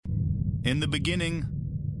In the beginning,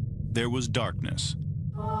 there was darkness.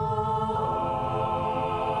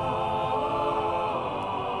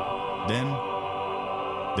 Then,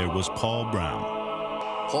 there was Paul Brown.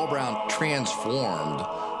 Paul Brown transformed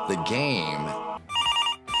the game.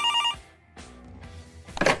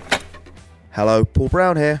 Hello, Paul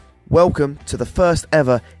Brown here. Welcome to the first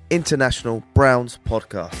ever International Browns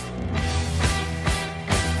podcast.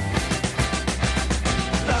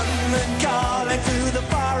 London calling to the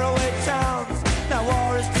faraway towns. Now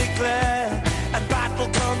war is declared and battle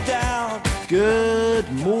come down. Good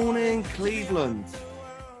morning, Cleveland.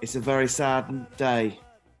 It's a very sad day.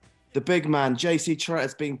 The big man, JC Tretter,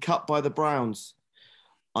 has been cut by the Browns.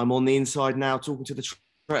 I'm on the inside now talking to the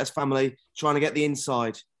Tretter family, trying to get the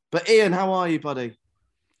inside. But Iain, how are you, buddy?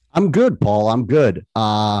 I'm good, Paul. I'm good.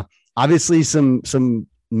 Obviously, some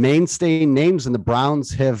mainstay names in the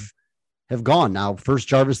Browns have gone now. First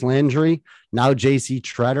Jarvis Landry, now JC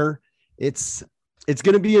Tretter. It's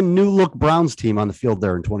going to be a new look Browns team on the field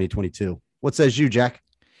there in 2022. What says you, Jack?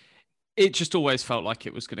 It just always felt like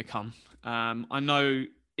it was going to come. I know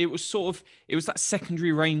it was that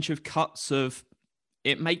secondary range of cuts of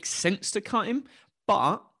it makes sense to cut him,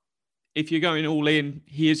 but if you're going all in,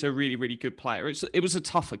 he is a really, really good player. It was a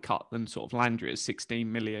tougher cut than sort of Landry at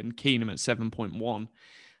 16 million, Keenum at 7.1.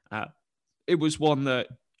 It was one that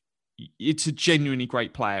it's a genuinely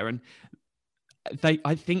great player. And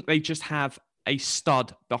I think they just have a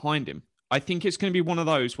stud behind him. I think it's going to be one of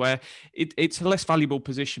those where it's a less valuable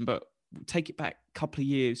position, but take it back a couple of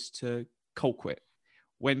years to Colquitt.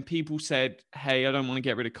 When people said, hey, I don't want to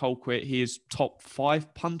get rid of Colquitt, he is top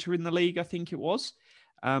 5 punter in the league, I think it was.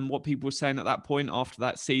 What people were saying at that point after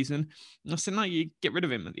that season. And I said, no, you get rid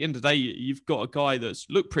of him. At the end of the day, you've got a guy that's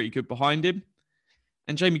looked pretty good behind him.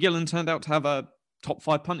 And Jamie Gillan turned out to have a top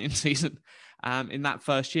 5 punting season in that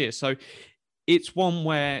first year. So it's one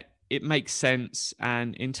where it makes sense.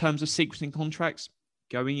 And in terms of sequencing contracts,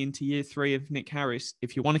 going into year 3 of Nick Harris,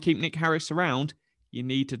 if you want to keep Nick Harris around, you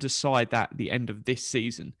need to decide that at the end of this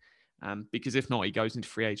season. Because if not, he goes into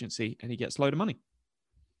free agency and he gets a load of money.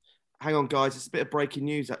 Hang on, guys. It's a bit of breaking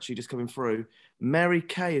news actually just coming through. Mary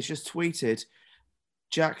Kay has just tweeted,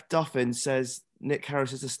 Jack Duffin says Nick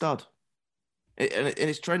Harris is a stud. And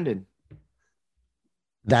it's trending.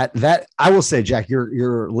 That I will say, Jack,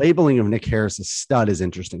 your labeling of Nick Harris a stud is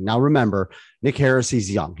interesting. Now, remember, Nick Harris, he's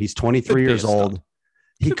young. He's 23 years old.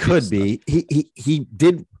 He could be. He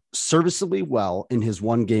did serviceably well in his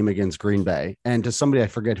one game against Green Bay. And to somebody, I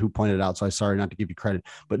forget who pointed out, so I'm sorry not to give you credit,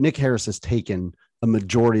 but Nick Harris has taken a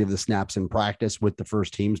majority of the snaps in practice with the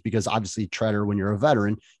first teams because obviously Tretter, when you're a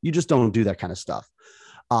veteran, you just don't do that kind of stuff.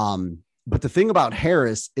 But the thing about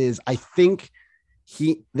Harris is I think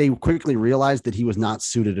they quickly realized that he was not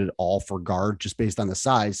suited at all for guard just based on the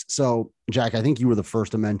size. So Jack, I think you were the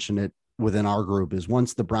first to mention it within our group is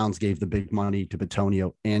once the Browns gave the big money to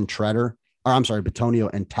Bitonio and Bitonio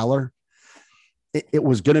and Teller, it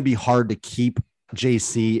was going to be hard to keep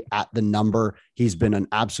JC at the number. He's been an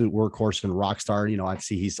absolute workhorse and rock star. You know, I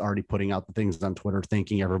see he's already putting out the things on Twitter,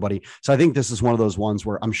 thanking everybody. So I think this is one of those ones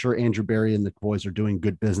where I'm sure Andrew Berry and the boys are doing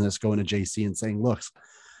good business going to JC and saying, look,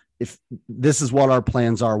 if this is what our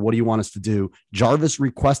plans are, what do you want us to do? Jarvis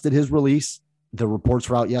requested his release. The reports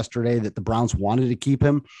were out yesterday that the Browns wanted to keep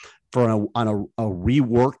him on a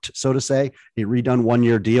reworked, so to say, a redone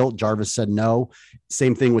 1-year deal. Jarvis said no.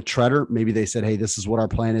 Same thing with Tretter. Maybe they said, hey, this is what our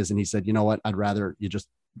plan is. And he said, you know what? I'd rather you just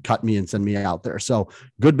cut me and send me out there. So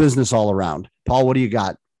good business all around. Paul, what do you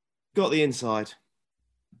got? Got the inside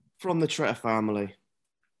from the Tretter family.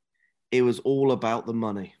 It was all about the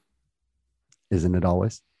money. Isn't it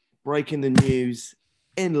always? Breaking the news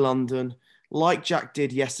in London, like Jack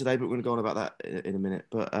did yesterday, but we're going to go on about that in a minute.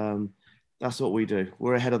 But that's what we do.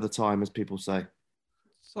 We're ahead of the time, as people say.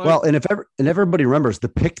 Well, and if everybody remembers, the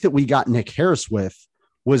pick that we got Nick Harris with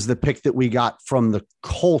was the pick that we got from the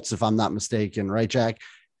Colts, if I'm not mistaken, right, Jack?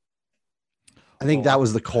 I think that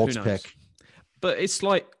was the Colts pick. But it's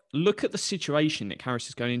like, look at the situation Nick Harris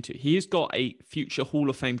is going into. He has got a future Hall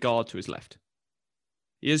of Fame guard to his left.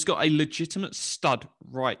 He has got a legitimate stud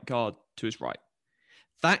right guard to his right.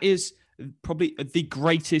 That is probably the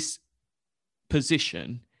greatest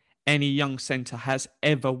position any young center has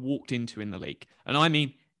ever walked into in the league. And I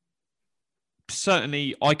mean,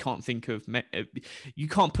 certainly I can't think of, you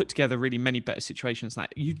can't put together really many better situations than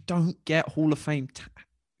that. You don't get Hall of Fame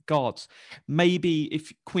guards. Maybe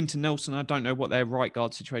if Quentin Nelson, I don't know what their right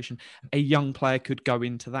guard situation, a young player could go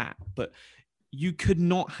into that, but you could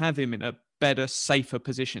not have him in a better, safer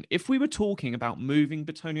position. If we were talking about moving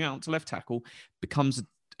Bitonio out to left tackle, becomes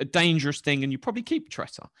a dangerous thing, and you probably keep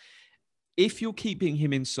Tretter. If you're keeping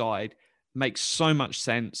him inside, makes so much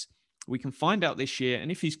sense. We can find out this year.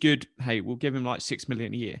 And if he's good, hey, we'll give him like 6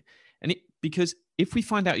 million a year. Because if we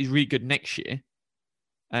find out he's really good next year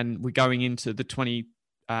and we're going into the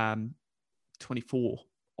 2024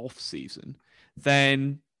 off season,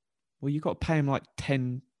 then, well, you've got to pay him like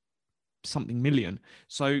 10 something million.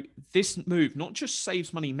 So this move not just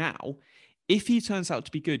saves money now. If he turns out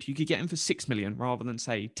to be good, you could get him for 6 million rather than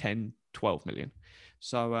say 10, 12 million.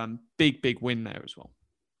 So big win there as well.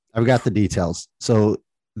 I've got the details. So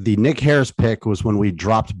the Nick Harris pick was when we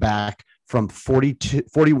dropped back from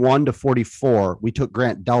 41 to 44. We took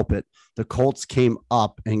Grant Delpit. The Colts came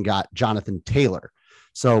up and got Jonathan Taylor.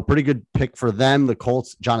 So pretty good pick for them. The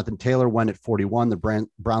Colts, Jonathan Taylor went at 41. The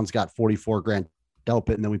Browns got 44, Grant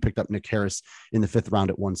Delpit, and then we picked up Nick Harris in the 5th round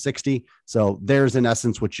at 160. So there's in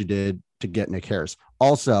essence what you did to get Nick Harris.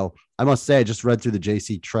 Also, I must say, I just read through the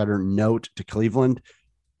JC Tretter note to Cleveland.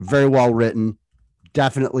 Very well written.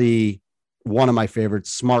 Definitely one of my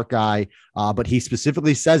favorites, smart guy. But he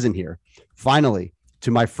specifically says in here, finally,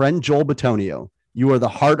 to my friend Joel Bitonio, you are the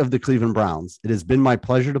heart of the Cleveland Browns. It has been my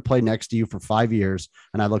pleasure to play next to you for 5 years,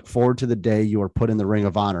 and I look forward to the day you are put in the Ring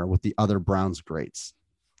of Honor with the other Browns greats.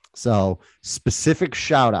 So specific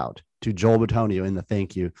shout out to Joel Bitonio in the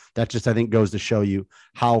thank you. That just, I think, goes to show you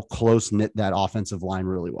how close knit that offensive line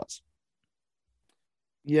really was.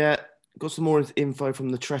 Yeah, got some more info from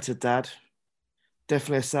the Tretter dad.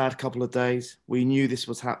 Definitely a sad couple of days. We knew this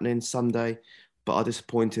was happening Sunday, but are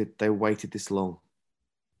disappointed they waited this long.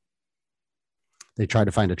 They tried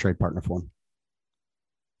to find a trade partner for him.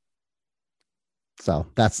 So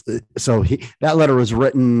that letter was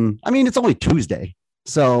written. I mean, it's only Tuesday.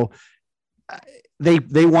 So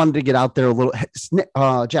they wanted to get out there a little.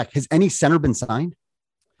 Jack, has any center been signed?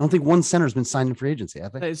 I don't think one center has been signed in free agency,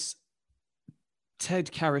 have they? There's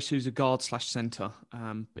Ted Karras, who's a guard / center.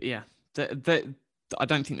 But yeah, I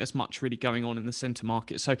don't think there's much really going on in the center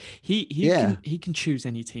market. So he can choose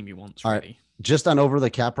any team he wants. All really. Right. Just on over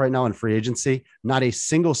the cap right now in free agency, not a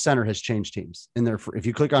single center has changed teams in there. If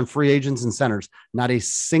you click on free agents and centers, not a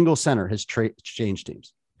single center has changed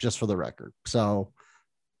teams, just for the record. So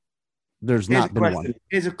there's not been one.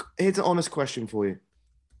 Here's an honest question for you.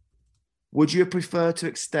 Would you prefer to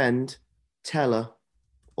extend Teller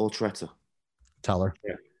or Tretter? Teller.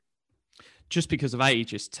 Yeah. Just because of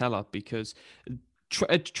age, it's Teller, because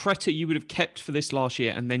Tretter you would have kept for this last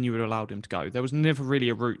year and then you would have allowed him to go. There was never really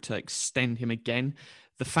a route to extend him again.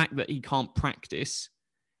 The fact that he can't practice,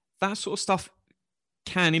 that sort of stuff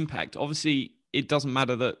can impact. Obviously, it doesn't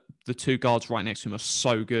matter that the two guards right next to him are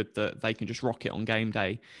so good that they can just rock it on game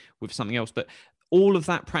day with something else. But all of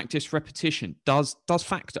that practice repetition does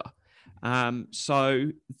factor.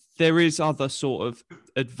 So there is other sort of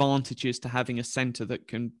advantages to having a center that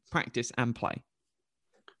can practice and play.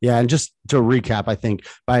 Yeah, and just to recap, I think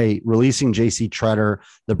by releasing JC Tretter,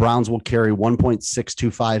 the Browns will carry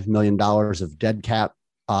 $1.625 million of dead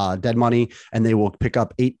money, and they will pick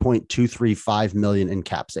up $8.235 million in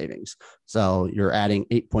cap savings. So you're adding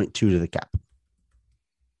 8.2 to the cap.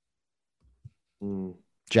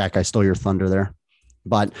 Jack, I stole your thunder there.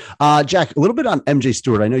 But Jack, a little bit on MJ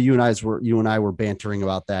Stewart. I know you and I were bantering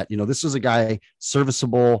about that. You know, this was a guy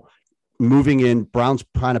serviceable, moving in. Browns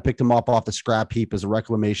kind of picked him up off the scrap heap as a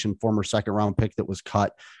reclamation, former 2nd round pick that was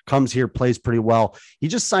cut, comes here, plays pretty well. He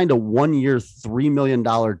just signed a 1-year, $3 million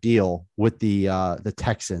deal with the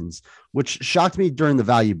Texans, which shocked me during the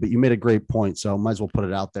value, but you made a great point. So might as well put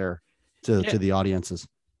it out there to the audiences.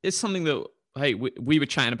 It's something that, hey, we were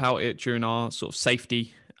chatting about it during our sort of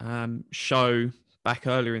safety show back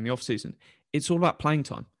earlier in the offseason. It's all about playing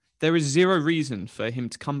time. There is zero reason for him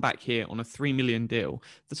to come back here on a $3 million deal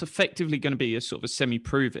that's effectively going to be a sort of a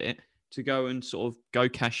semi-prove it to go and sort of go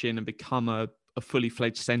cash in and become a fully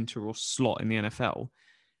fledged center or slot in the NFL.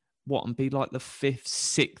 And be like the 5th,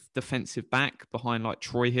 6th defensive back behind like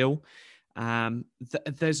Troy Hill.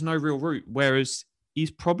 There's no real route. Whereas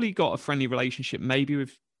he's probably got a friendly relationship maybe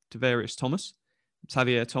with Xavier Thomas.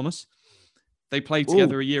 They played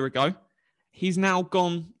together a year ago. He's now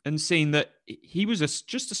gone and seen that he was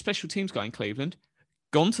just a special teams guy in Cleveland,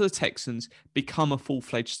 gone to the Texans, become a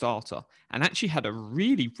full-fledged starter, and actually had a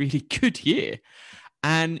really, really good year.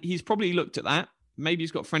 And he's probably looked at that. Maybe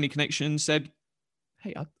he's got friendly connections, said,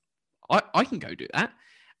 hey, I can go do that.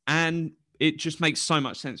 And it just makes so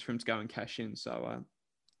much sense for him to go and cash in. So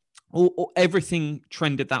everything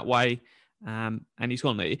trended that way. And he's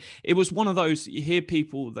gone. It was one of those, you hear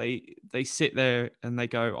people, they sit there and they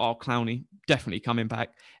go, oh, Clowney definitely coming back.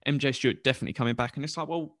 MJ Stewart definitely coming back. And it's like,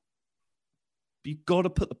 well, you've got to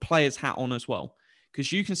put the player's hat on as well.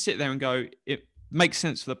 Because you can sit there and go, it makes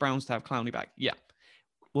sense for the Browns to have Clowney back. Yeah.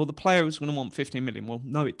 well, the player is going to want 15 million. Well,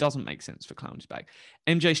 no, it doesn't make sense for Clowney's bag.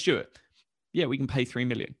 MJ Stewart, yeah, we can pay 3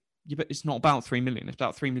 million. Yeah, but it's not about 3 million. It's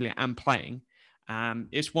about 3 million and playing.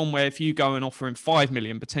 It's one where if you go and offer him 5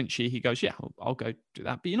 million, potentially he goes, yeah, I'll go do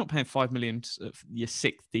that. But you're not paying 5 million for your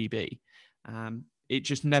sixth DB. It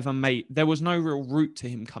just never there was no real route to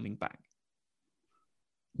him coming back.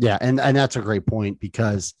 Yeah, and that's a great point,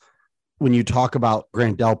 because when you talk about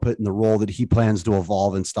Grant Delpit and the role that he plans to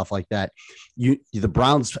evolve and stuff like that, the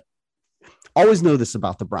Browns always know this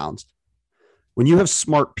about the Browns. When you have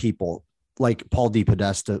smart people like Paul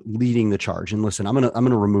DePodesta leading the charge, and listen, I'm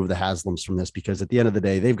gonna remove the Haslams from this, because at the end of the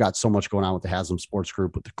day, they've got so much going on with the Haslam Sports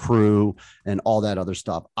Group, with the crew and all that other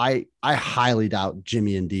stuff. I highly doubt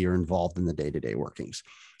Jimmy and Dee are involved in the day-to-day workings.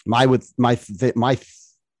 My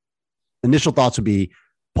initial thoughts would be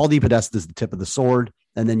Paul DePodesta is the tip of the sword.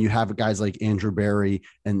 And then you have guys like Andrew Berry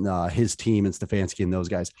and his team and Stefanski and those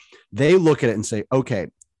guys. They look at it and say, okay,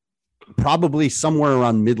 probably somewhere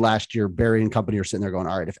around mid last year, Berry and company are sitting there going,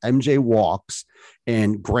 all right, if MJ walks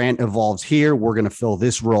and Grant evolves here, we're going to fill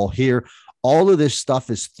this role here. All of this stuff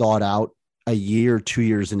is thought out a year, 2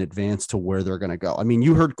 years in advance to where they're going to go. I mean,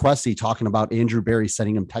 you heard Quessy talking about Andrew Berry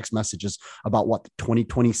sending him text messages about what the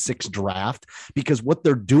 2026 draft, because what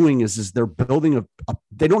they're doing is they're building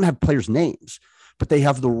they don't have players' names, but they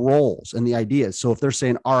have the roles and the ideas. So if they're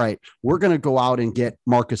saying, all right, we're going to go out and get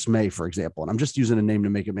Marcus May, for example, and I'm just using a name to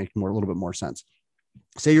make it a little bit more sense.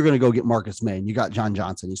 Say you're going to go get Marcus May and you got John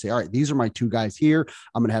Johnson. You say, all right, these are my two guys here.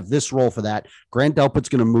 I'm going to have this role for that. Grant Delpit's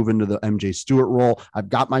going to move into the MJ Stewart role. I've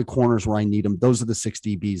got my corners where I need them. Those are the 6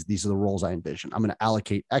 DBs. These are the roles I envision. I'm going to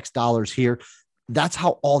allocate X dollars here. That's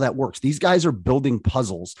how all that works. These guys are building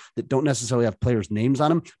puzzles that don't necessarily have players' names on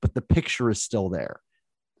them, but the picture is still there.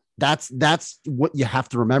 That's what you have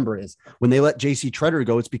to remember is when they let JC Tretter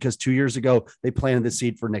go, it's because 2 years ago they planted the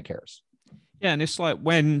seed for Nick Harris. Yeah, and it's like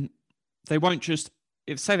when they won't just,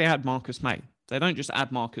 if say they add Marcus May, they don't just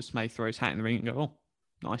add Marcus May, throw his hat in the ring and go, oh,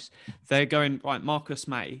 nice. They're going, right, Marcus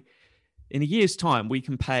May, in a year's time, we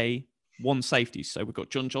can pay one safety. So we've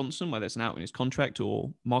got John Johnson, where there's an out in his contract,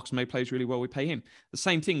 or Marcus May plays really well, we pay him. The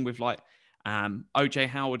same thing with like OJ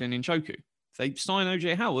Howard and Njoku. If they sign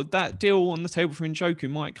OJ Howard, that deal on the table for Njoku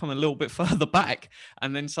might come a little bit further back.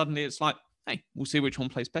 And then suddenly it's like, hey, we'll see which one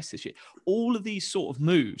plays best this year. All of these sort of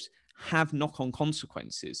moves have knock-on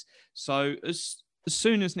consequences. So as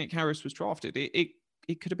soon as Nick Harris was drafted,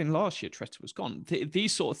 it could have been last year Tretter was gone.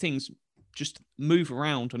 These sort of things just move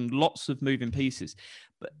around and lots of moving pieces.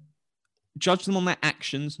 But judge them on their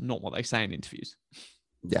actions, not what they say in interviews.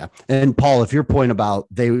 Yeah. And Paul, if your point about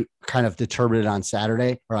they kind of determined it on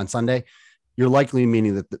Saturday or on Sunday, you're likely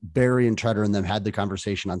meaning that Berry and Tretter and them had the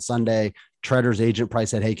conversation on Sunday. Tretter's agent probably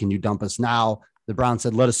said, hey, can you dump us now? The Browns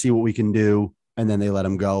said, let us see what we can do. And then they let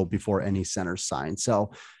him go before any centers signed.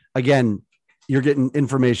 So again, you're getting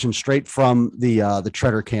information straight from the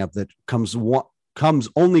Tretter camp that comes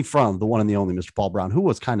only from the one and the only Mr. Paul Brown, who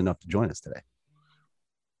was kind enough to join us today.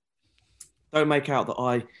 Don't make out that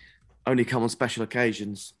I only come on special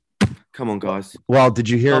occasions. Come on, guys. Well, did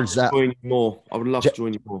you hear that? More. I would love to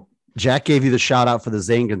join you more. Jack gave you the shout out for the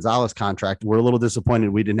Zane Gonzalez contract. We're a little disappointed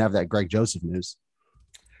we didn't have that Greg Joseph news.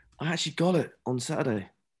 I actually got it on Saturday.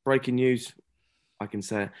 Breaking news. I can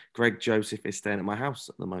say it. Greg Joseph is staying at my house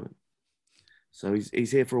at the moment. So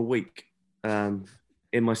he's here for a week in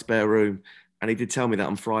my spare room. And he did tell me that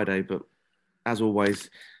on Friday. But as always,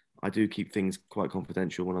 I do keep things quite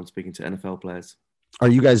confidential when I'm speaking to NFL players. Are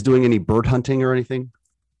you guys doing any bird hunting or anything?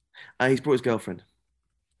 He's brought his girlfriend.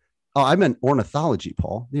 Oh, I meant ornithology,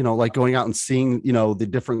 Paul. You know, like going out and seeing, the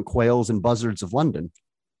different quails and buzzards of London.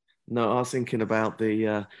 No, I was thinking about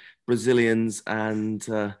the Brazilians and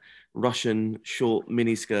Russian short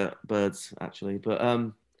miniskirt birds, actually.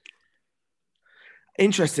 But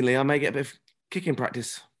interestingly, I may get a bit of kicking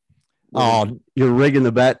practice. Oh, you're rigging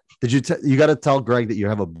the bet. Did you? You got to tell Greg that you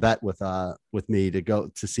have a bet with me to go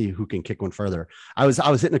to see who can kick one further. I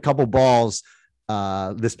was hitting a couple balls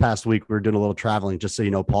this past week. We were doing a little traveling, just so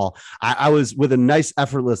you know, Paul. I was with a nice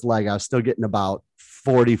effortless leg. I was still getting about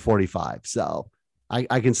 40, 45. So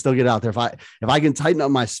I can still get out there. If I can tighten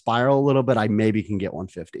up my spiral a little bit, I maybe can get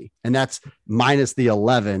 150. And that's minus the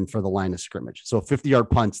 11 for the line of scrimmage. So 50-yard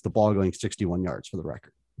punts, the ball going 61 yards for the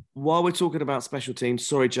record. While we're talking about special teams,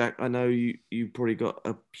 sorry, Jack, I know you probably got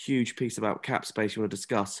a huge piece about cap space you want to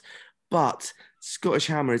discuss, but Scottish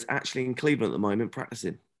Hammer is actually in Cleveland at the moment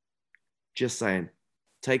practicing. Just saying.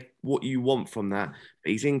 Take what you want from that.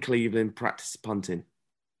 But he's in Cleveland practice punting.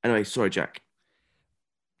 Anyway, sorry, Jack.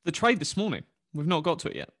 The trade this morning, we've not got to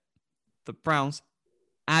it yet. The Browns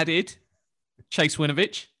added Chase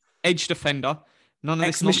Winovich, edge defender. None of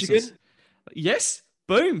this nonsense. Michigan? Yes.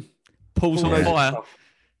 Boom. Paul's Paul on knows his fire. stuff.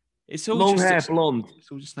 It's all Long just hair, blonde.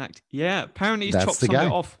 It's all just snacked. Yeah, apparently he's That's chopped the some of guy.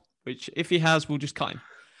 it off, which if he has, we'll just cut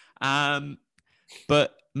him.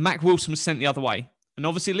 But Mac Wilson was sent the other way. And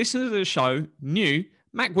obviously listeners to the show knew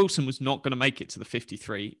Mac Wilson was not going to make it to the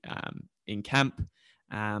 53 in camp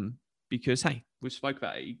because, hey, we spoke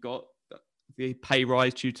about it. He got the pay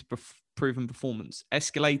rise due to proven performance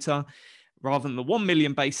escalator. Rather than the 1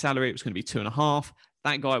 million base salary, it was going to be 2.5.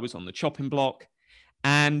 That guy was on the chopping block.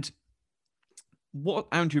 And what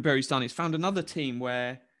Andrew Berry's done is found another team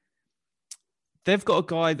where they've got a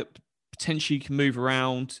guy that potentially can move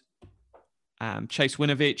around, Chase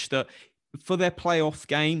Winovich, that for their playoff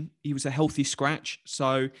game, he was a healthy scratch.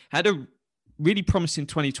 So had a really promising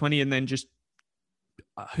 2020 and then just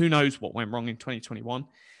who knows what went wrong in 2021.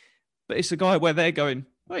 But it's a guy where they're going,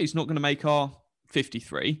 well, he's not going to make our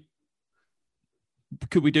 53.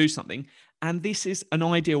 Could we do something? And this is an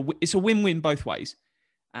ideal, it's a win-win both ways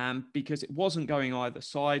because it wasn't going either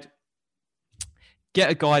side. Get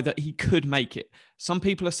a guy that he could make it. Some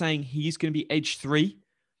people are saying he's going to be edge 3.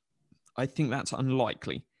 I think that's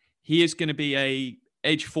unlikely. He is going to be a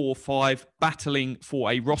edge 4 or 5 battling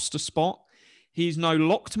for a roster spot. He's no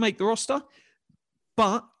lock to make the roster,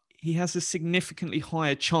 but he has a significantly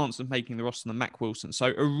higher chance of making the roster than Mac Wilson.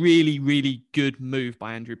 So a really, really good move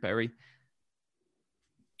by Andrew Berry.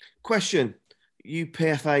 Question. You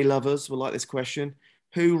PFA lovers will like this question.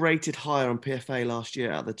 Who rated higher on PFA last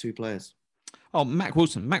year out of the two players? Oh, Mac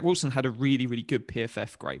Wilson. Mac Wilson had a really, really good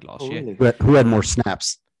PFF grade last year. Really? Who had more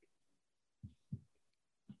snaps?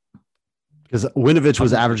 Because Winovich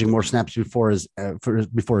was averaging more snaps before his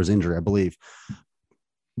injury, I believe.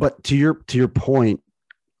 But to your point,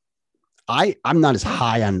 I'm not as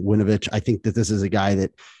high on Winovich. I think that this is a guy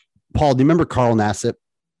that, Paul, do you remember Carl Nassib?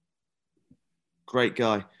 Great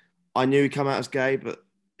guy. I knew he'd come out as gay, but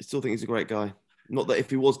I still think he's a great guy. Not that if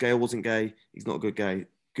he was gay or wasn't gay, he's not a good guy.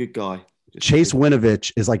 Good guy. Chase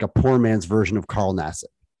Winovich is like a poor man's version of Carl Nassib.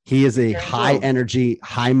 He is a high energy,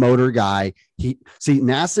 high motor guy.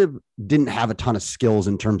 Nassib didn't have a ton of skills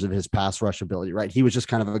in terms of his pass rush ability, right? He was just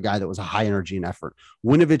kind of a guy that was a high energy and effort.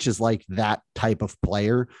 Winovich is like that type of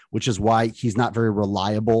player, which is why he's not very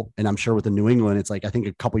reliable. And I'm sure with the New England, it's like, I think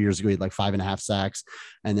a couple years ago, he had like 5.5 sacks.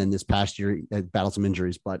 And then this past year, he battled some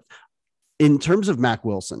injuries. But in terms of Mac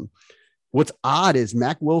Wilson, what's odd is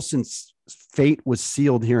Mac Wilson's fate was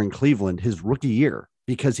sealed here in Cleveland his rookie year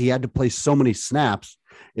because he had to play so many snaps.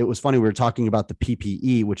 It was funny. We were talking about the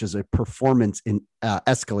PPE, which is a performance in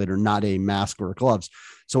escalator, not a mask or gloves.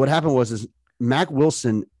 So what happened was Mac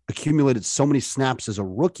Wilson accumulated so many snaps as a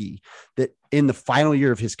rookie that in the final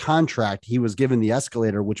year of his contract, he was given the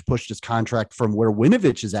escalator, which pushed his contract from where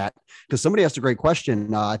Winovich is at. Because somebody asked a great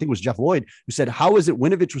question. I think it was Jeff Lloyd who said, how is it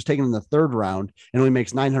Winovich was taken in the 3rd round and only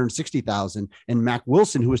makes $960,000 and Mac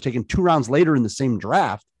Wilson, who was taken 2 rounds later in the same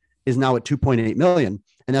draft, is now at $2.8 million.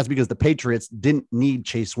 And that's because the Patriots didn't need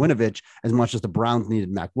Chase Winovich as much as the Browns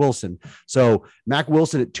needed Mac Wilson. So Mac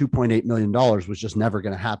Wilson at $2.8 million was just never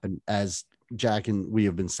going to happen, as Jack and we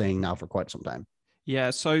have been saying now for quite some time.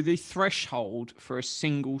 Yeah. So the threshold for a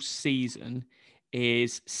single season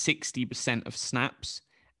is 60% of snaps.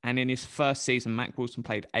 And in his first season, Mac Wilson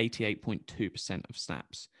played 88.2% of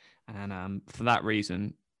snaps. And for that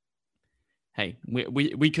reason, hey,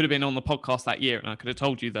 we could have been on the podcast that year and I could have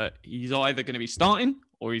told you that he's either going to be starting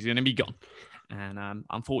or he's going to be gone. And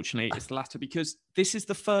unfortunately, it's the latter because this is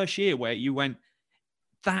the first year where you went,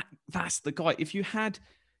 that's the guy. If you had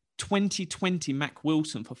 2020 Mac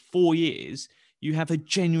Wilson for 4 years, you have a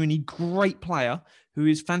genuinely great player who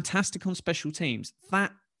is fantastic on special teams.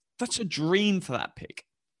 That's a dream for that pick.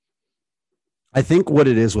 I think what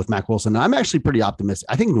it is with Mac Wilson, I'm actually pretty optimistic.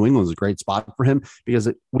 I think New England is a great spot for him because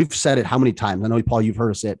we've said it how many times? I know, Paul, you've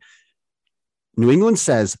heard us say it. New England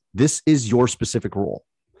says this is your specific role.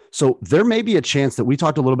 So there may be a chance that we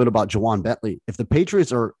talked a little bit about Jawan Bentley. If the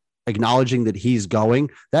Patriots are acknowledging that he's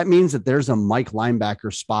going, that means that there's a Mike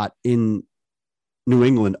linebacker spot in New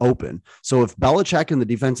England open. So if Belichick and the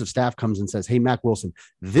defensive staff comes and says, hey, Mac Wilson,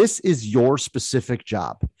 this is your specific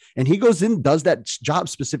job. And he goes in, does that job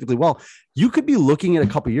specifically well. You could be looking at a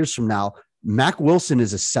couple of years from now, Mac Wilson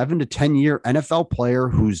is a 7 to 10 year NFL player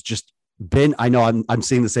who's just been, I know I'm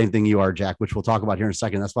seeing the same thing you are, Jack, which we'll talk about here in a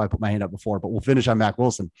second. That's why I put my hand up before, but we'll finish on Mac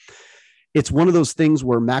Wilson. It's one of those things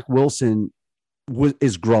where Mac Wilson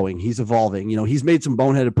is growing. He's evolving. You know, he's made some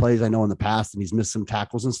boneheaded plays, I know, in the past, and he's missed some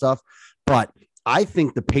tackles and stuff, but I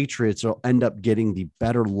think the Patriots will end up getting the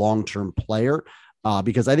better long-term player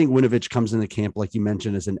because I think Winovich comes into camp, like you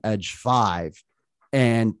mentioned, as an edge 5.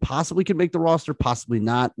 and possibly could make the roster, possibly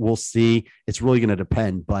not. We'll see. It's really going to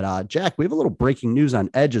depend. But Jack, we have a little breaking news on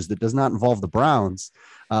edges that does not involve the Browns.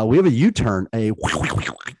 We have a U-turn, Randy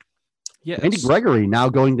Gregory now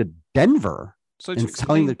going to Denver and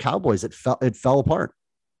telling the Cowboys it fell apart.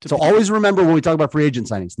 So always remember when we talk about free agent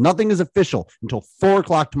signings, nothing is official until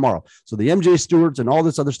 4:00 tomorrow. So the MJ Stewarts and all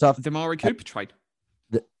this other stuff. The Amari Cooper trade.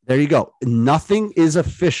 There you go. Nothing is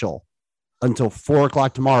official until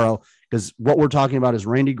 4:00 tomorrow, because what we're talking about is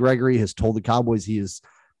Randy Gregory has told the Cowboys he is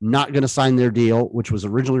not going to sign their deal, which was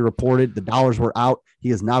originally reported. The dollars were out. He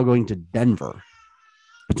is now going to Denver.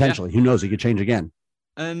 Potentially. Yeah. Who knows? He could change again.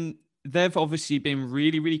 And they've obviously been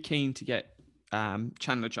really, really keen to get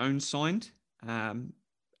Chandler Jones signed.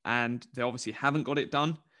 And they obviously haven't got it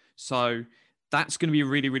done. So that's going to be a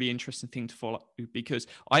really, really interesting thing to follow, because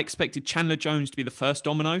I expected Chandler Jones to be the first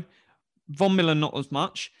domino, Von Miller not as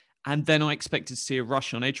much, and then I expected to see a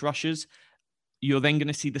rush on edge rushers. You're then going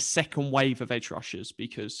to see the second wave of edge rushers,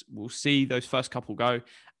 because we'll see those first couple go.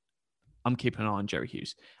 I'm keeping an eye on Jerry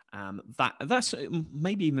Hughes. That's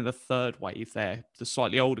maybe even the third wave there. The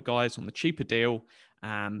slightly older guys on the cheaper deal.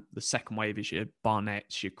 The second wave is your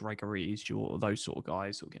Barnetts, your Gregories, those sort of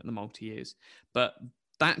guys who will get the multi-years. But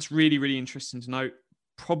that's really, really interesting to note.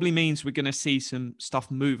 Probably means we're going to see some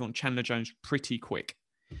stuff move on Chandler Jones pretty quick,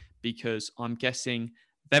 because I'm guessing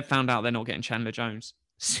they've found out they're not getting Chandler Jones.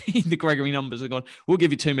 See the Gregory numbers are gone. We'll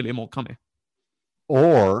give you $2 million more coming.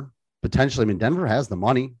 Or potentially, I mean, Denver has the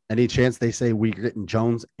money. Any chance they say we're getting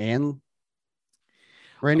Jones and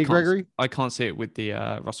Randy Gregory? I can't see it with the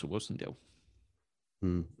Russell Wilson deal.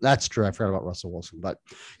 That's true. I forgot about Russell Wilson, but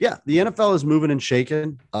yeah, the NFL is moving and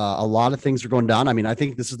shaking. A lot of things are going down. I mean, I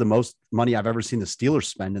think this is the most money I've ever seen the Steelers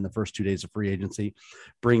spend in the first 2 days of free agency,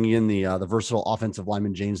 bringing in the versatile offensive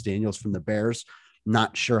lineman James Daniels from the Bears.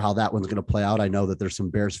 Not sure how that one's going to play out. I know that there's some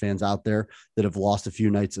Bears fans out there that have lost a few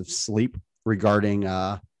nights of sleep regarding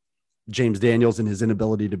James Daniels and his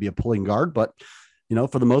inability to be a pulling guard, but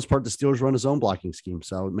for the most part, the Steelers run his own blocking scheme,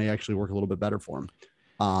 so it may actually work a little bit better for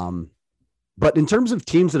him. But in terms of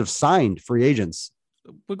teams that have signed free agents,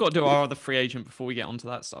 we've got to do our other free agent before we get onto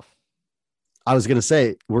that stuff. I was going to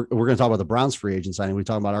say, we're going to talk about the Browns free agent signing. We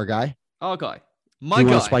talking about our guy? Our guy. Do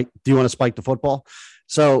you want to spike the football?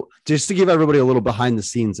 So just to give everybody a little behind the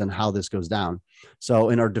scenes on how this goes down. So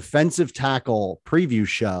in our defensive tackle preview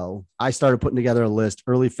show, I started putting together a list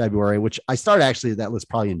early February, which I started actually that list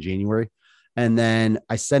probably in January. And then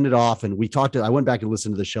I send it off and I went back and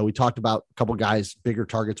listened to the show. We talked about a couple guys, bigger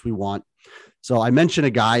targets we want. So I mentioned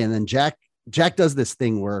a guy, and then Jack does this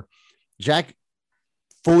thing where Jack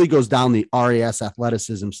fully goes down the RAS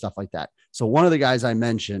athleticism, stuff like that. So one of the guys I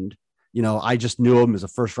mentioned, I just knew him as a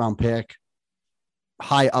first round pick,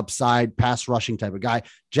 high upside, pass rushing type of guy.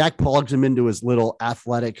 Jack plugs him into his little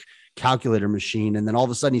athletic calculator machine, and then all of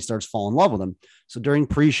a sudden he starts falling in love with him. So during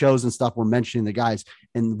pre-shows and stuff, we're mentioning the guys,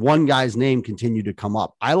 and one guy's name continued to come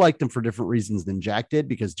up. I liked him for different reasons than Jack did,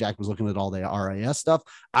 because Jack was looking at all the RAS stuff.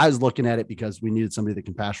 I was looking at it because we needed somebody that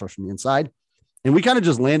can pass rush from the inside. And we kind of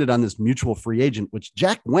just landed on this mutual free agent, which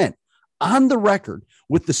Jack went on the record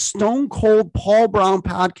with the Stone Cold Paul Brown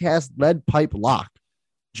podcast lead pipe lock.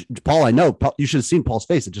 Paul, I know, Paul, you should have seen Paul's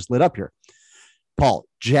face. It just lit up here. Paul,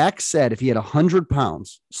 Jack said if he had 100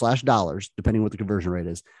 pounds / dollars, depending what the conversion rate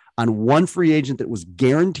is, on one free agent that was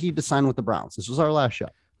guaranteed to sign with the Browns, this was our last show.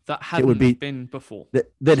 That hadn't been before.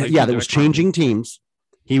 That was changing teams.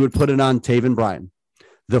 He would put it on Taven Bryan.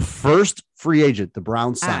 The first free agent the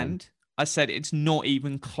Browns signed. And I said it's not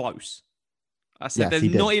even close. I said there's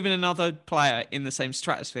not even another player in the same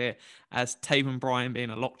stratosphere as Taven Bryan being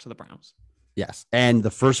a lock to the Browns. Yes. And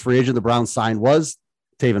the first free agent the Browns signed was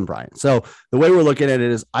Taven Bryan. So the way we're looking at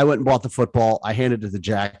it is I went and bought the football. I handed it to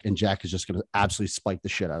Jack, and Jack is just going to absolutely spike the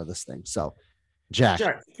shit out of this thing. So Jack,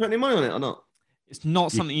 put any money on it or not? It's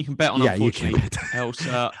not something you can bet on, unfortunately. Else,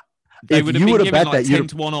 they would have been giving like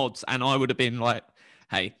 10-1 odds, and I would have been like,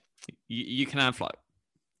 hey, you can have like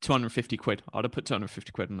 250 quid. I'd have put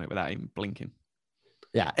 250 quid on it without even blinking.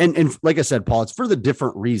 Yeah. And like I said, Paul, it's for the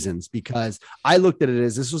different reasons, because I looked at it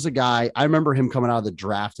as this was a guy. I remember him coming out of the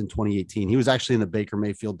draft in 2018. He was actually in the Baker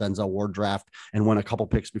Mayfield, Denzel Ward draft and won a couple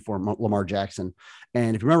picks before Lamar Jackson.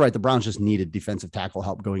 And if you remember right, the Browns just needed defensive tackle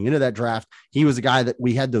help going into that draft. He was a guy that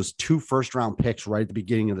we had those 2 first-round picks right at the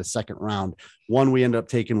beginning of the second round. One we ended up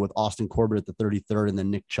taking with Austin Corbett at the 33rd and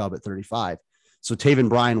then Nick Chubb at 35. So Taven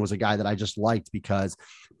Bryan was a guy that I just liked because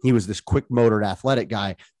he was this quick motored athletic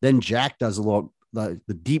guy. Then Jack does a little the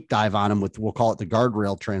deep dive on him with, we'll call it the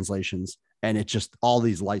guardrail translations. And it just, all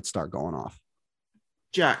these lights start going off.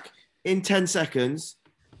 Jack, in 10 seconds,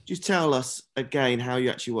 just tell us again how you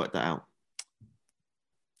actually worked that out.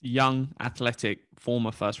 Young, athletic,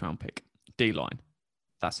 former first-round pick, D-line.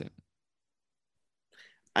 That's it.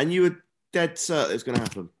 And you were dead certain it's going to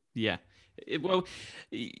happen. Yeah.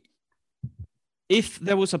 If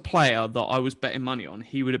there was a player that I was betting money on,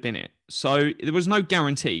 he would have been it. So there was no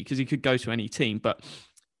guarantee because he could go to any team. But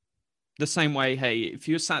the same way, hey, if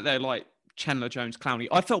you sat there like Chandler Jones, Clowney,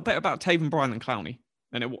 I felt better about Taven Bryan than Clowney.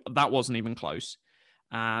 And that wasn't even close.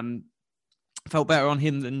 Felt better on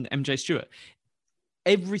him than MJ Stewart.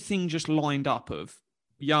 Everything just lined up of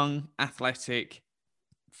young, athletic,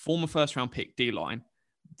 former first-round pick, D-line.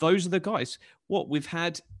 Those are the guys. What we've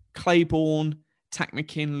had, Claiborne, Tack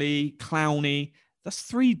McKinley, Clowney. That's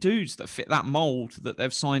 3 dudes that fit that mold that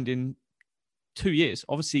they've signed in 2 years.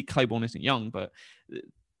 Obviously, Claiborne isn't young, but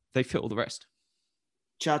they fit all the rest.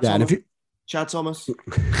 Chad Thomas.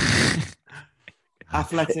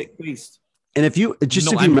 Athletic beast. And if you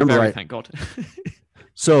remember right, thank God.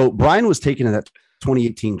 So Bryan was taken in that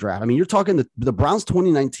 2018 draft. I mean, you're talking the Browns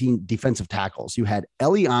 2019 defensive tackles. You had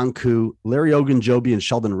Eli Anku, Larry Ogunjobi, and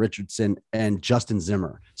Sheldon Richardson, and Justin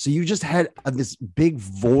Zimmer. So you just had this big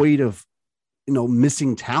void of,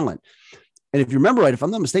 missing talent. And if you remember right, if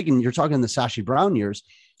I'm not mistaken, you're talking the Sashi Brown years.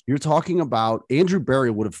 You're talking about Andrew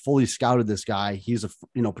Berry would have fully scouted this guy. He's a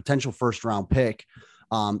potential first-round pick.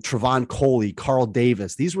 Trevon Coley, Carl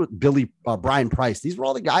Davis. These were Brian Price. These were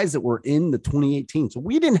all the guys that were in the 2018. So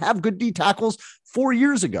we didn't have good D tackles 4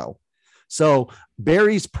 years ago. So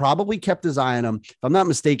Barry's probably kept his eye on him. If I'm not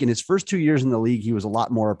mistaken, his first 2 years in the league, he was a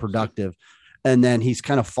lot more productive. And then he's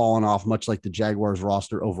kind of fallen off, much like the Jaguars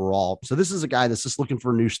roster overall. So this is a guy that's just looking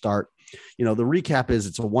for a new start. The recap is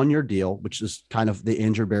it's a 1-year deal, which is kind of the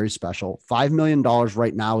Andrew Berry special. $5 million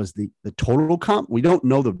right now is the total comp. We don't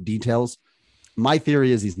know the details. My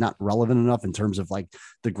theory is he's not relevant enough in terms of like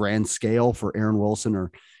the grand scale for Aaron Wilson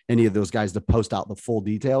or any of those guys to post out the full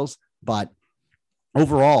details. But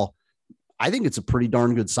overall, I think it's a pretty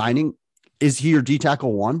darn good signing. Is he your D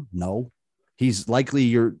tackle 1? No, he's likely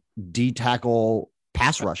your D tackle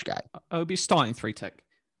pass rush guy. I'll be starting 3 tech.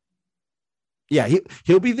 Yeah,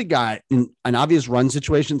 he'll be the guy in an obvious run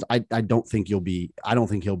situations. I don't think he'll be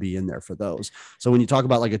in there for those. So when you talk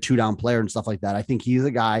about like a 2-down player and stuff like that, I think he's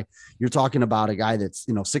a guy. You're talking about a guy that's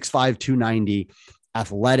 6'5", 290,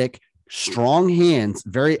 athletic, strong hands.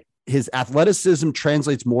 His athleticism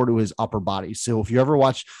translates more to his upper body. So if you ever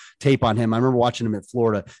watch tape on him, I remember watching him at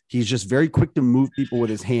Florida. He's just very quick to move people with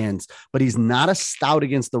his hands, but he's not a stout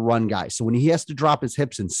against the run guy. So when he has to drop his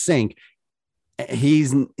hips and sink,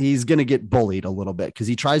 he's going to get bullied a little bit because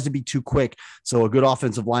he tries to be too quick. So a good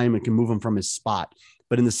offensive lineman can move him from his spot.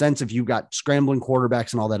 But in the sense, if you've got scrambling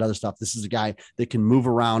quarterbacks and all that other stuff, this is a guy that can move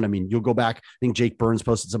around. I mean, you'll go back. I think Jake Burns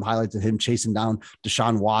posted some highlights of him chasing down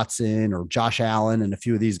Deshaun Watson or Josh Allen and a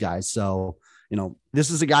few of these guys. So, this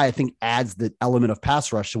is a guy I think adds the element of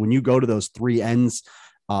pass rush. So when you go to those 3 ends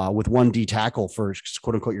with 1 D tackle for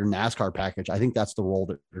quote unquote your NASCAR package, I think that's the role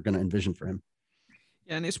that you're going to envision for him.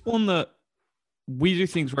 Yeah, and it's one that we do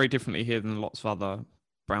things very differently here than lots of other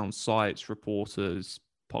Brown sites, reporters,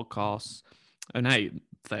 podcasts. And hey,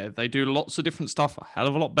 they do lots of different stuff, a hell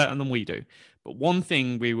of a lot better than we do. But one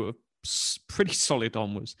thing we were pretty solid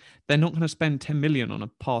on was they're not going to spend $10 million on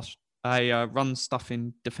a run stuff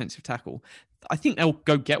in defensive tackle. I think they'll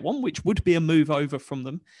go get one, which would be a move over from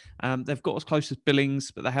them. They've got as close as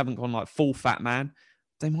Billings, but they haven't gone like full fat man.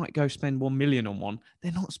 They might go spend $1 million on one.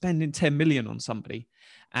 They're not spending $10 million on somebody.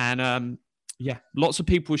 And yeah, lots of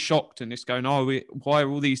people were shocked and just going, why are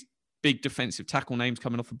all these big defensive tackle names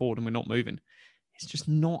coming off the board and we're not moving? It's just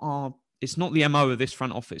it's not the MO of this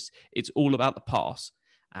front office. It's all about the pass.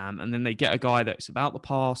 And then they get a guy that's about the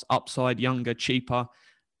pass, upside, younger, cheaper.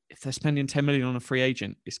 If they're spending $10 million on a free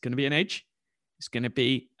agent, it's going to be an edge. It's going to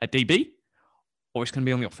be a DB, or it's going to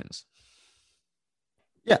be on the offense.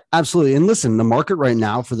 Yeah, absolutely. And listen, the market right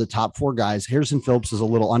now for the top 4 guys, Harrison Phillips is a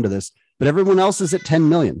little under this, but everyone else is at 10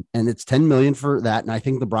 million, and it's 10 million for that. And I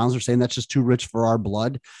think the Browns are saying that's just too rich for our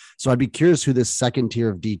blood. So I'd be curious who this second tier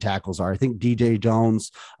of D tackles are. I think DJ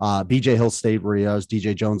Jones, BJ Hill stayed where he is.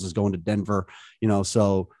 DJ Jones is going to Denver,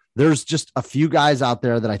 so there's just a few guys out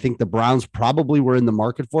there that I think the Browns probably were in the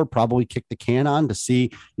market for, probably kicked the can on to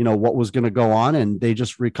see, what was going to go on. And they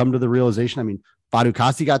just come to the realization. I mean, Fadu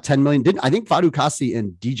Kasi got 10 million. I think Fadu Kasi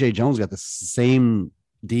and DJ Jones got the same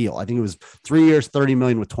deal. I think it was 3 years, 30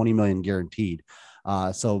 million with 20 million guaranteed.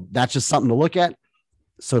 So that's just something to look at.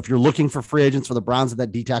 So if you're looking for free agents for the Browns at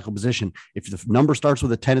that D tackle position, if the number starts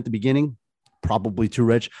with a 10 at the beginning, probably too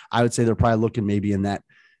rich. I would say they're probably looking maybe in that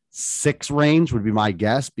 6 range would be my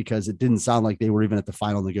guess, because it didn't sound like they were even at the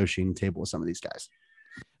final negotiating table with some of these guys.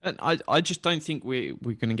 And I just don't think we're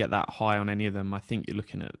going to get that high on any of them. I think you're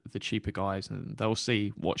looking at the cheaper guys and they'll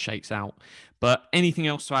see what shakes out. But anything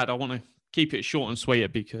else to add? I want to keep it short and sweeter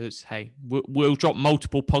because, hey, we'll drop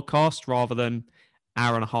multiple podcasts rather than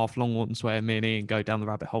hour and a half long ones where me and Iain go down the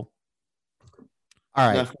rabbit hole. All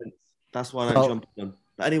right. No offense. That's why I don't jump on them.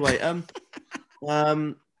 But anyway,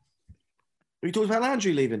 we talked about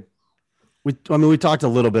Landry leaving. We talked a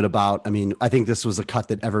little bit about, I think this was a cut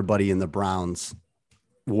that everybody in the Browns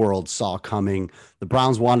world saw coming. The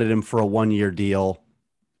Browns wanted him for a 1-year deal.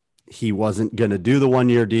 He wasn't going to do the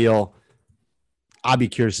 1-year deal. I'd be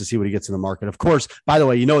curious to see what he gets in the market. Of course, by the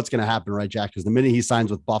way, you know what's going to happen, right, Jack? Because the minute he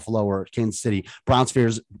signs with Buffalo or Kansas City, Browns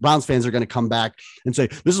fans are going to come back and say,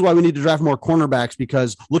 this is why we need to draft more cornerbacks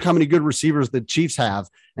because look how many good receivers the Chiefs have.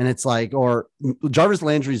 And it's like, or Jarvis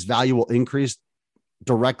Landry's value will increase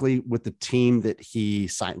directly with the team that he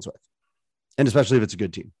signs with. And especially if it's a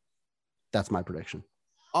good team. That's my prediction.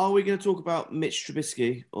 Are we going to talk about Mitch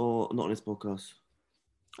Trubisky or not on this podcast?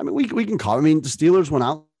 We can call. The Steelers went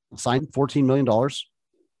out, signed $14 million.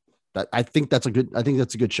 I think that's a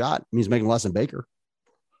good shot. He's making less than Baker.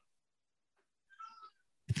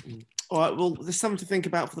 All right. Well, there's something to think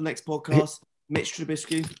about for the next podcast. Mitch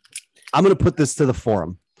Trubisky. I'm going to put this to the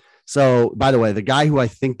forum. So, by the way, the guy who I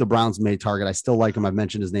think the Browns may target, I still like him. I've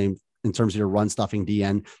mentioned his name in terms of your run stuffing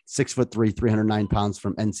DN, 6'3", 309 pounds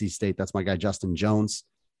from NC State. That's my guy, Justin Jones.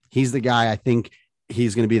 He's the guy I think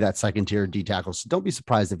he's going to be that second tier D tackle. So don't be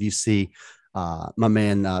surprised if you see my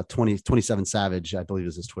man 27 Savage, I believe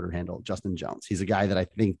is his Twitter handle, Justin Jones. He's a guy that I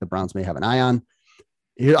think the Browns may have an eye on.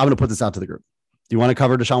 Here, I'm going to put this out to the group. Do you want to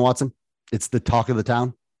cover Deshaun Watson? It's the talk of the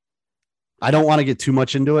town. I don't want to get too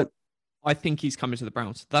much into it. I think he's coming to the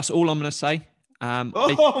Browns. That's all I'm going to say.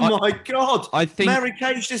 My God. I think Mary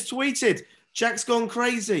Cage just tweeted, Jack's gone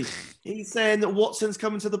crazy. He's saying that Watson's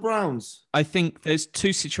coming to the Browns. I think there's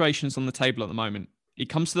two situations on the table at the moment. He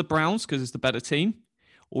comes to the Browns because it's the better team,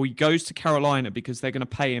 or he goes to Carolina because they're going to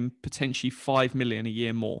pay him potentially $5 million a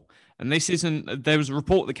year more. And this isn't, there was a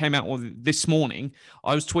report that came out this morning.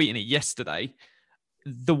 I was tweeting it yesterday.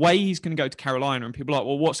 The way he's going to go to Carolina and people are like,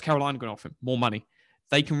 well, what's Carolina going to offer him? More money.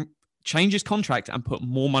 They can change his contract and put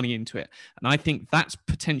more money into it. And I think that's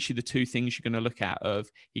potentially the two things you're going to look at of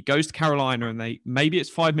he goes to Carolina and maybe it's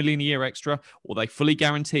 $5 million a year extra or they fully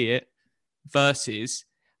guarantee it versus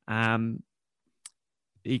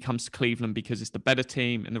he comes to Cleveland because it's the better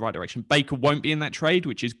team in the right direction. Baker won't be in that trade,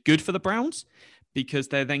 which is good for the Browns because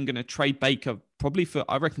they're then going to trade Baker probably for,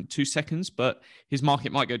 I reckon, 2 seconds, but his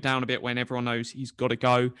market might go down a bit when everyone knows he's got to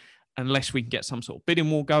go unless we can get some sort of bidding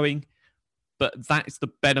war going. But that is the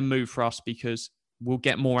better move for us because we'll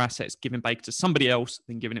get more assets giving Baker to somebody else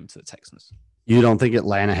than giving him to the Texans. You don't think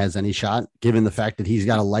Atlanta has any shot, given the fact that he's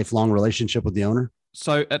got a lifelong relationship with the owner?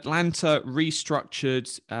 So Atlanta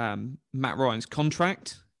restructured Matt Ryan's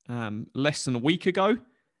contract less than a week ago.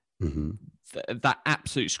 Mm-hmm. That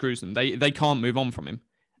absolutely screws them. They can't move on from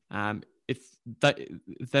him. If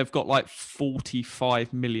they've got like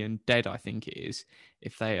 45 million dead, I think it is,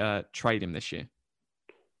 if they trade him this year.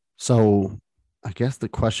 So I guess the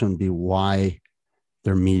question would be why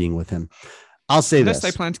they're meeting with him. I'll say Unless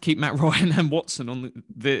this. they plan to keep Matt Ryan and Watson on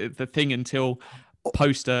the thing until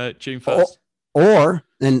post June 1st.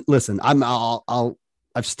 And listen,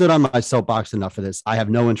 I've stood on my soapbox enough for this. I have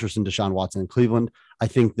no interest in Deshaun Watson in Cleveland. I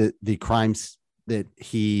think that the crimes that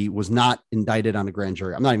he was not indicted on a grand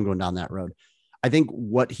jury, I'm not even going down that road. I think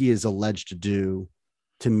what he is alleged to do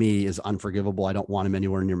to me is unforgivable. I don't want him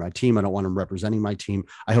anywhere near my team. I don't want him representing my team.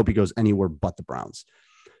 I hope he goes anywhere but the Browns.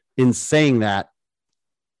 In saying that,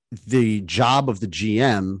 the job of the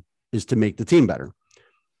GM is to make the team better.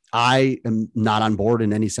 I am not on board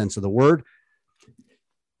in any sense of the word.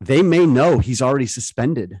 They may know he's already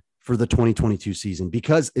suspended for the 2022 season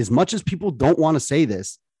because as much as people don't want to say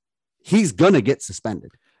this, he's going to get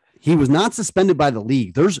suspended. He was not suspended by the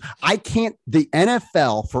league. The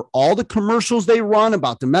NFL, for all the commercials they run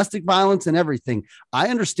about domestic violence and everything, I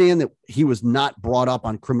understand that he was not brought up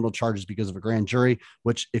on criminal charges because of a grand jury,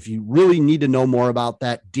 which if you really need to know more about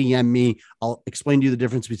that, DM me. I'll explain to you the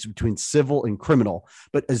difference between civil and criminal.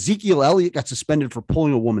 But Ezekiel Elliott got suspended for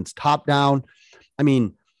pulling a woman's top down. I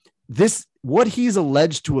mean, what he's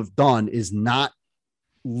alleged to have done is not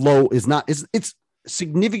low, it's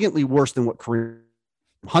significantly worse than what Kareem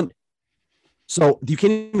Hunt. So you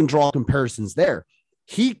can't even draw comparisons there.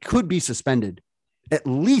 He could be suspended at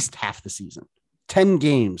least half the season, 10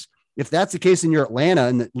 games. If that's the case in your Atlanta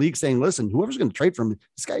and the league saying, listen, whoever's going to trade for him,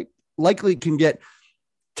 this guy likely can get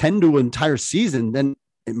 10 to an entire season, then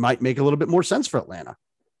it might make a little bit more sense for Atlanta.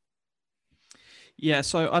 Yeah,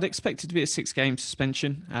 so I'd expect it to be a 6-game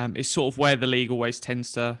suspension. It's sort of where the league always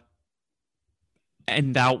tends to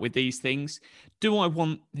end out with these things. Do I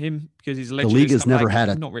want him because he's a legend? The league has never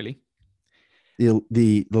had not really.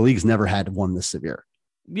 The league's never had one this severe.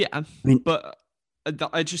 Yeah, I mean, but I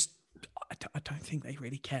don't think they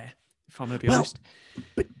really care, if I'm going to be honest.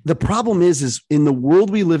 But the problem is in the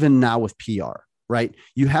world we live in now with PR, right?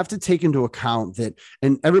 You have to take into account that,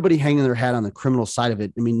 and everybody hanging their hat on the criminal side of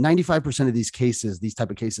it. I mean, 95% of these cases, these type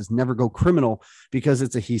of cases never go criminal because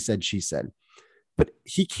it's a he said, she said, but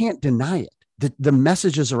he can't deny it. The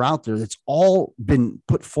messages are out there. That's all been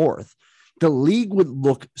put forth. The league would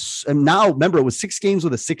look, and now remember, it was 6 games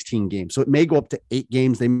with a 16 game. So it may go up to 8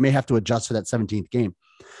 games. They may have to adjust for that 17th game.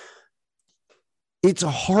 It's a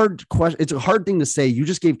hard question. It's a hard thing to say. You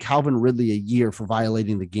just gave Calvin Ridley a year for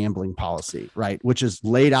violating the gambling policy, right? Which is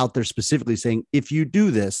laid out there specifically saying, if you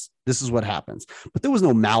do this, this is what happens. But there was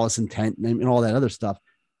no malice intent and all that other stuff.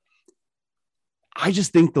 I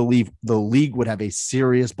just think the league would have a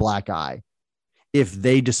serious black eye if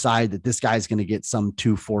they decide that this guy's going to get some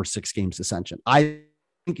 2, 4, 6 game suspension. I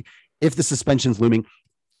think if the suspension's looming,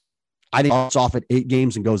 I think it's off at 8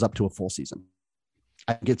 games and goes up to a full season.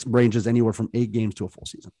 I think it ranges anywhere from 8 games to a full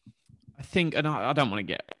season. I think, and I don't want to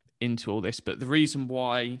get into all this, but the reason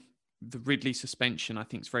why the Ridley suspension, I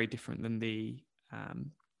think, is very different than the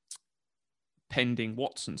pending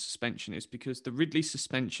Watson suspension is because the Ridley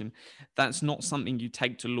suspension, that's not something you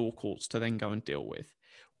take to law courts to then go and deal with.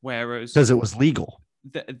 Whereas because it was legal,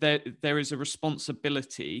 there is a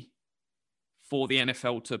responsibility for the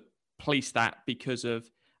NFL to police that because of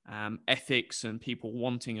ethics and people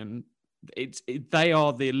wanting, and they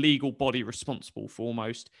are the legal body responsible for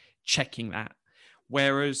almost checking that.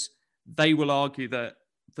 Whereas they will argue that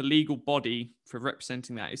the legal body for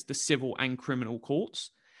representing that is the civil and criminal courts,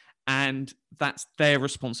 and that's their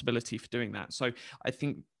responsibility for doing that. So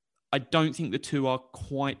I don't think the two are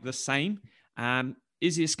quite the same.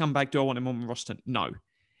 Is he a scumbag? Do I want him on my roster? No.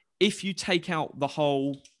 If you take out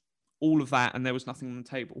all of that and there was nothing on the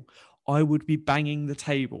table, I would be banging the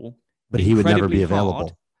table. But he would never be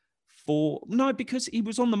available. No, because he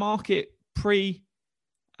was on the market pre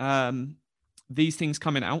these things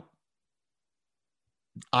coming out.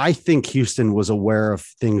 I think Houston was aware of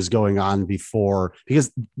things going on before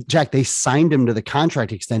because, Jack, they signed him to the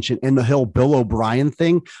contract extension and the whole Bill O'Brien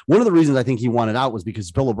thing. One of the reasons I think he wanted out was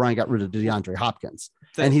because Bill O'Brien got rid of DeAndre Hopkins.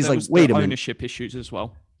 And he's like, wait a minute. Ownership issues as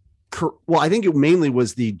well. Well, I think it mainly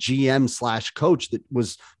was the GM/coach that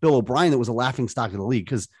was Bill O'Brien that was a laughing stock of the league.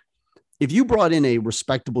 Because if you brought in a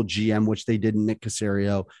respectable GM, which they did in Nick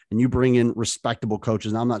Caserio, and you bring in respectable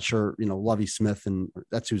coaches, and I'm not sure, Lovie Smith, and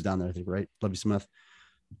that's who's down there, I think, right? Lovie Smith.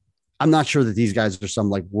 I'm not sure that these guys are some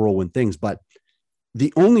like whirlwind things, but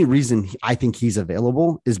the only reason I think he's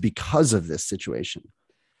available is because of this situation.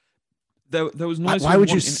 There was noise. Why would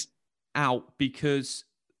you out? Because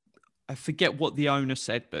I forget what the owner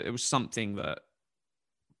said, but it was something that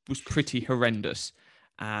was pretty horrendous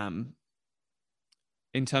in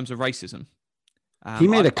terms of racism. He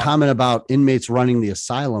made a comment about inmates running the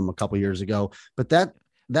asylum a couple years ago, but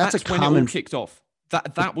that's a common when it all kicked off.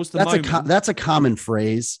 That was the moment. That's a common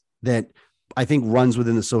phrase that I think runs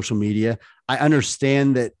within the social media. I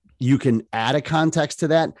understand that you can add a context to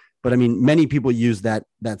that, but I mean, many people use that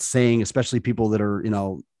saying, especially people that are,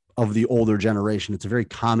 of the older generation. It's a very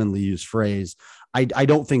commonly used phrase. I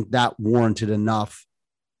don't think that warranted enough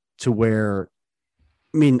to where,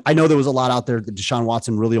 I mean, I know there was a lot out there that Deshaun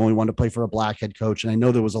Watson really only wanted to play for a black head coach. And I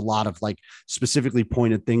know there was a lot of like specifically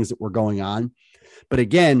pointed things that were going on, but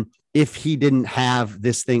again, if he didn't have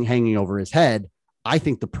this thing hanging over his head, I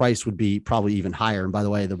think the price would be probably even higher. And by the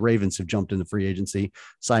way, the Ravens have jumped into free agency,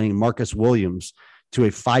 signing Marcus Williams to a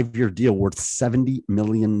 5-year deal worth $70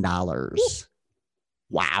 million.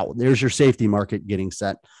 Wow. There's your safety market getting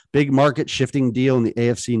set. Big market shifting deal in the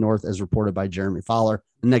AFC North as reported by Jeremy Fowler.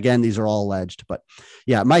 And again, these are all alleged, but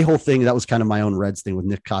yeah, my whole thing, that was kind of my own Reds thing with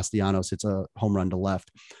Nick Castellanos. It's a home run to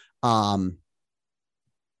left.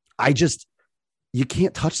 You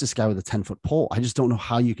can't touch this guy with a 10-foot pole. I just don't know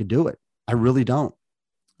how you could do it. I really don't.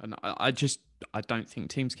 And I don't think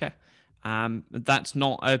teams care. That's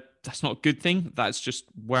not a good thing. That's just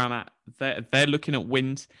where I'm at. They're looking at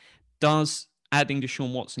wins. Does adding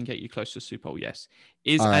Deshaun Watson get you close to the Super Bowl? Yes.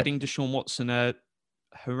 Is adding Deshaun Watson a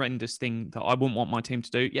horrendous thing that I wouldn't want my team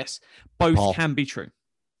to do? Yes. Both Paul, can be true.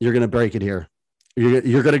 You're going to break it here.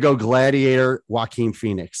 You're going to go Gladiator Joaquin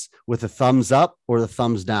Phoenix with a thumbs up or the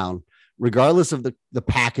thumbs down, regardless of the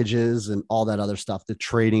packages and all that other stuff, the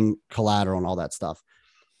trading collateral and all that stuff.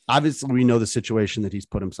 Obviously, we know the situation that he's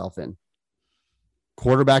put himself in.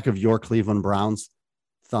 Quarterback of your Cleveland Browns,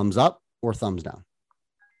 thumbs up or thumbs down?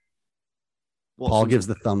 Paul gives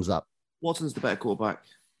the thumbs up. Watson's the better quarterback.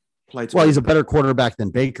 Well, he's a better quarterback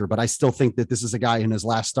than Baker, but I still think that this is a guy in his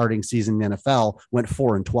last starting season in the NFL went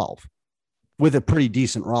 4-12 with a pretty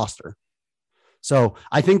decent roster. So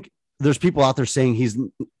I think there's people out there saying he's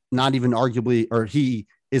not even arguably, or he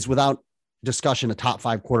is without discussion, a top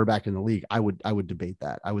 5 quarterback in the league. I would debate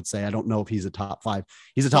that. I would say, I don't know if he's a top 5.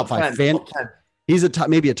 He's a top 5 fan. He's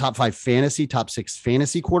maybe a top 5 fantasy, top 6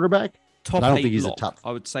 fantasy quarterback. Top I don't 8 think he's lock. a top.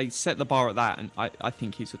 I would say set the bar at that, and I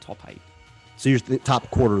think he's a top 8. So you're the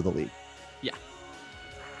top quarter of the league. Yeah.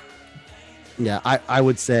 Yeah, I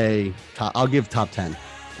would say I'll give top 10.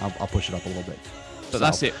 I'll push it up a little bit. But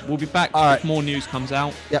that's it. We'll be back if more news comes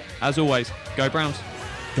out. Yep. As always, go Browns.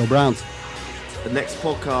 Go Browns. The next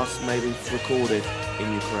podcast may be recorded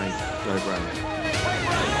in Ukraine. Go Browns.